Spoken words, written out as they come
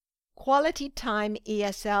Quality Time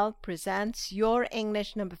ESL presents Your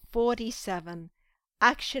English number 47,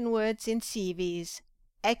 Action Words in CVs,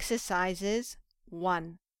 Exercises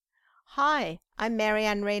 1. Hi, I'm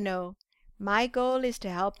Marianne Reynaud. My goal is to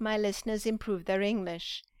help my listeners improve their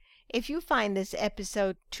English. If you find this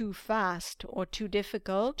episode too fast or too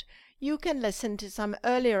difficult, you can listen to some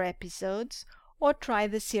earlier episodes or try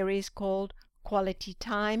the series called Quality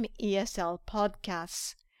Time ESL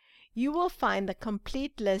Podcasts. You will find the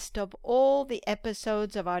complete list of all the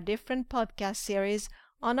episodes of our different podcast series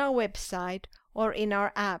on our website or in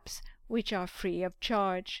our apps, which are free of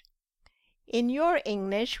charge. In Your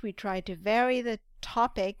English, we try to vary the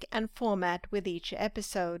topic and format with each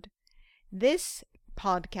episode. This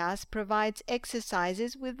podcast provides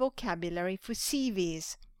exercises with vocabulary for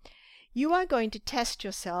CVs. You are going to test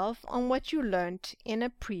yourself on what you learnt in a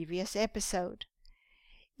previous episode.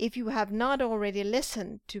 If you have not already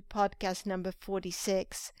listened to podcast number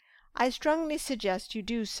 46, I strongly suggest you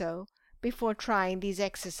do so before trying these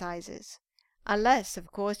exercises, unless,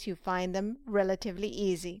 of course, you find them relatively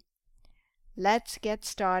easy. Let's get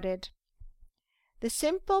started. The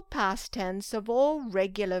simple past tense of all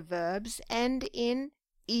regular verbs end in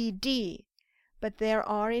ed, but there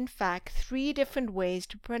are in fact 3 different ways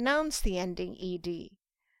to pronounce the ending ed: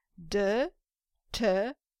 de,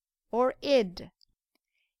 te, or id.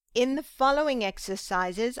 In the following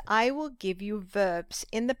exercises, I will give you verbs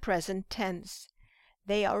in the present tense.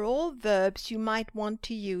 They are all verbs you might want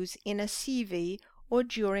to use in a CV or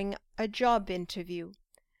during a job interview.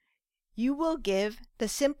 You will give the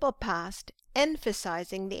simple past,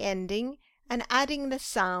 emphasizing the ending and adding the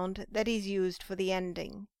sound that is used for the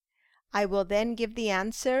ending. I will then give the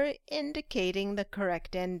answer, indicating the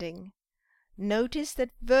correct ending. Notice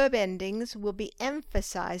that verb endings will be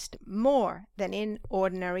emphasized more than in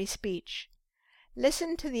ordinary speech.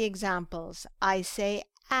 Listen to the examples. I say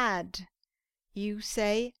add. You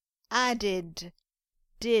say added,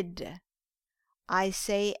 did. I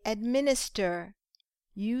say administer.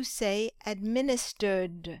 You say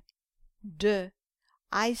administered, de.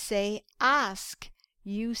 I say ask.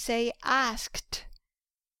 You say asked,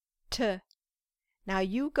 t. Now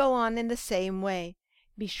you go on in the same way.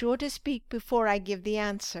 Be sure to speak before I give the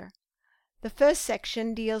answer. The first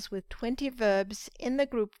section deals with 20 verbs in the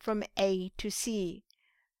group from A to C.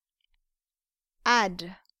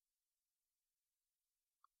 Add,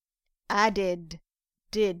 added,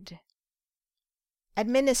 did.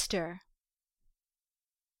 Administer,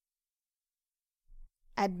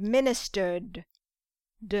 administered,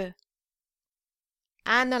 de.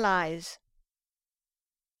 Analyze,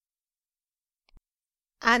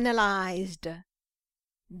 analyzed,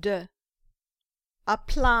 de.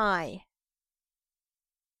 Apply,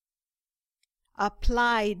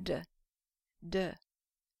 applied, de.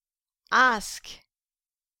 Ask,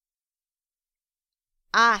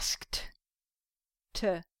 asked,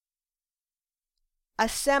 t.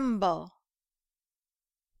 Assemble,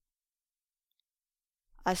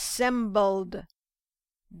 assembled,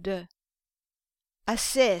 de.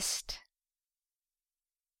 Assist,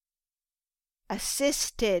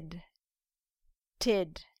 assisted,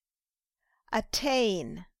 tid.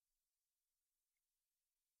 Attain,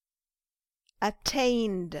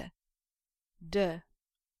 attained, de.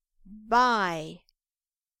 Buy,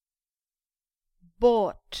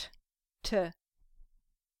 bought, t.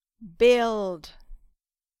 Build,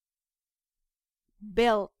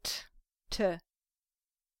 built, t.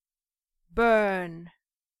 Burn,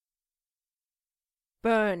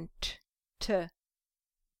 burnt, t.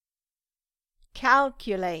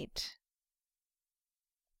 Calculate,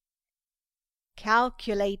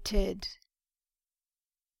 calculated,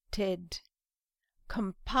 tid.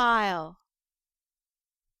 Compile,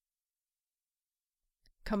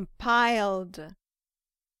 compiled,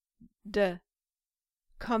 de.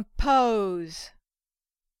 Compose,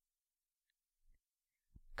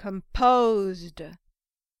 composed,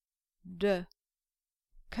 de.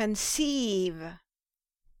 Conceive,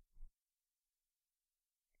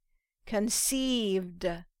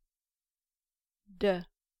 conceived, de.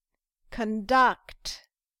 Conduct,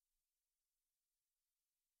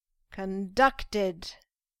 conducted,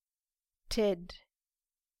 tid.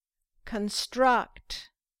 Construct,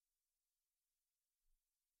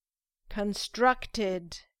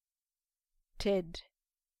 constructed, tid.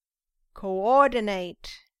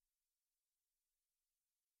 Coordinate,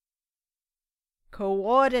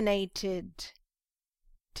 coordinated,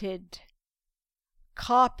 tid.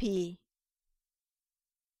 Copy,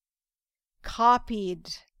 copied,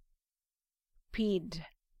 pid.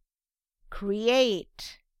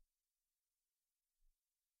 Create,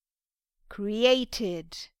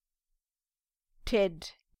 created,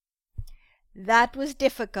 tid. That was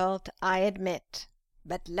difficult, I admit,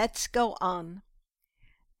 but let's go on.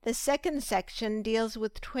 The second section deals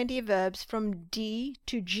with 20 verbs from D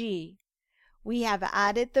to G. We have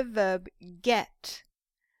added the verb get.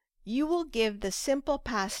 You will give the simple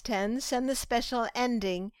past tense and the special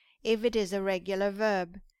ending if it is a regular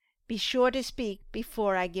verb. Be sure to speak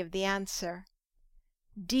before I give the answer.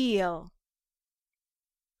 Deal,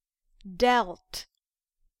 dealt,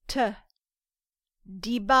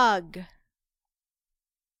 debug,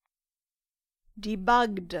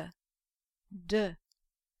 debugged,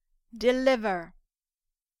 deliver,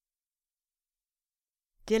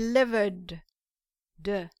 delivered,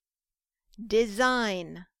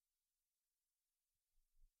 design,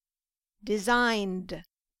 designed,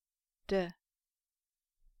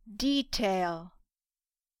 detail,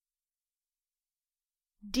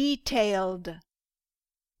 detailed,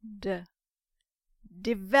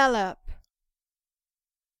 develop,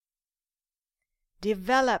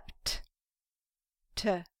 developed,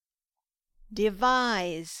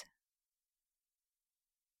 devise,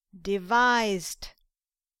 devised,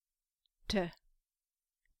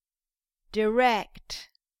 direct,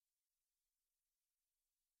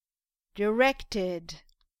 directed,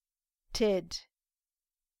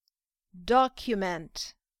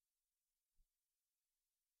 document,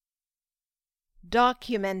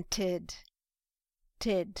 documented,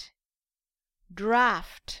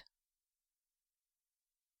 draft,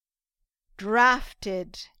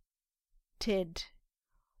 drafted,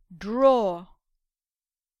 draw,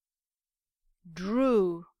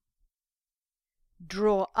 drew,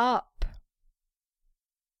 draw up,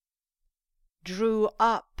 drew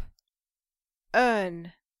up,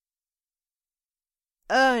 earn,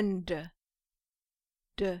 earned,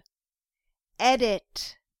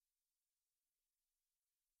 edit,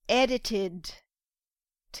 edited,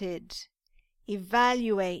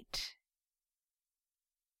 evaluate,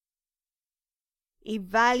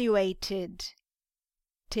 evaluated,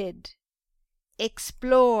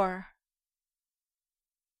 explore,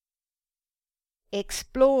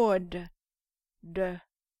 explored,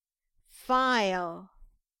 file,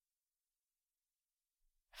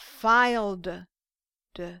 filed,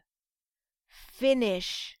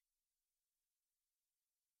 finish,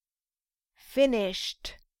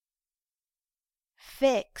 finished,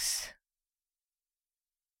 fix,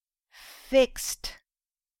 fixed,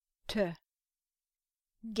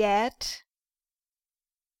 get,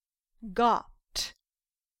 got,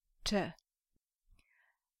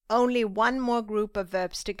 Only one more group of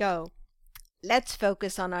verbs to go. Let's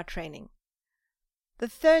focus on our training. The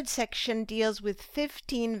third section deals with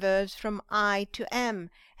 15 verbs from I to M.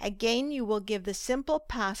 Again, you will give the simple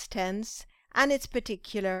past tense and its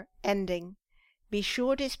particular ending. Be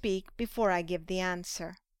sure to speak before I give the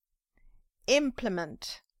answer.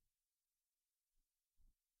 Implement,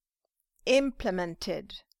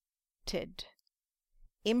 implemented,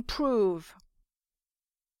 improve,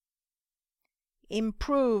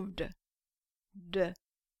 improved,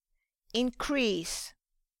 increase,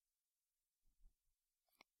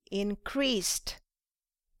 increased,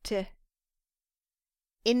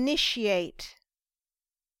 initiate,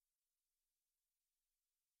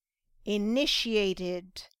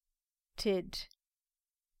 initiated,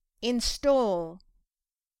 install,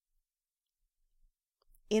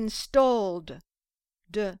 installed,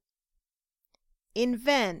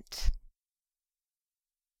 invent,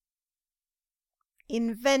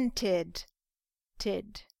 invented,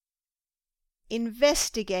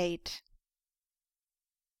 investigate,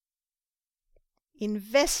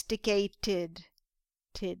 investigated,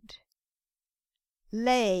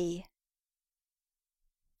 lay,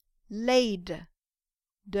 laid,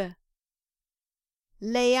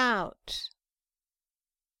 lay out,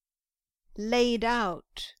 laid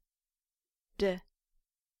out,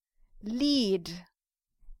 lead,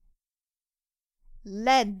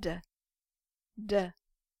 led,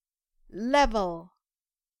 level,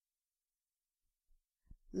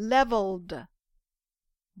 leveled,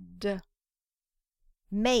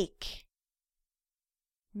 make,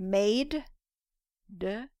 made,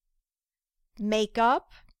 make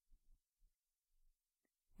up,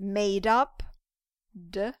 made up,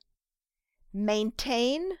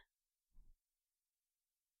 maintain,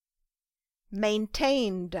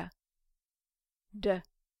 maintained,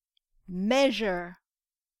 measure,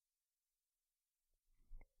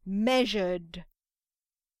 measured,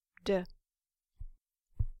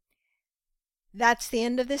 That's the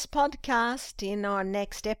end of this podcast. In our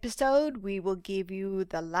next episode, we will give you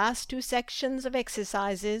the last 2 sections of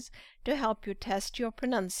exercises to help you test your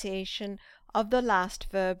pronunciation of the last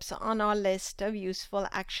verbs on our list of useful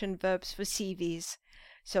action verbs for CVs.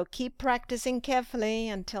 So keep practicing carefully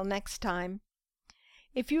until next time.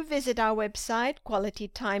 If you visit our website,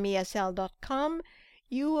 qualitytimeesl.com,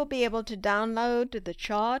 you will be able to download the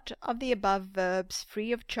chart of the above verbs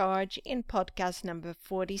free of charge in podcast number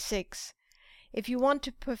 46. If you want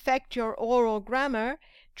to perfect your oral grammar,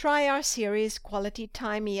 try our series Quality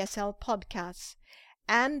Time ESL Podcasts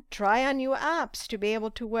and try our new apps to be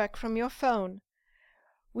able to work from your phone.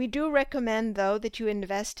 We do recommend, though, that you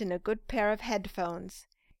invest in a good pair of headphones.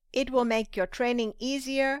 It will make your training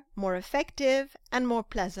easier, more effective, and more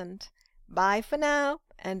pleasant. Bye for now,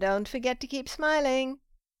 and don't forget to keep smiling.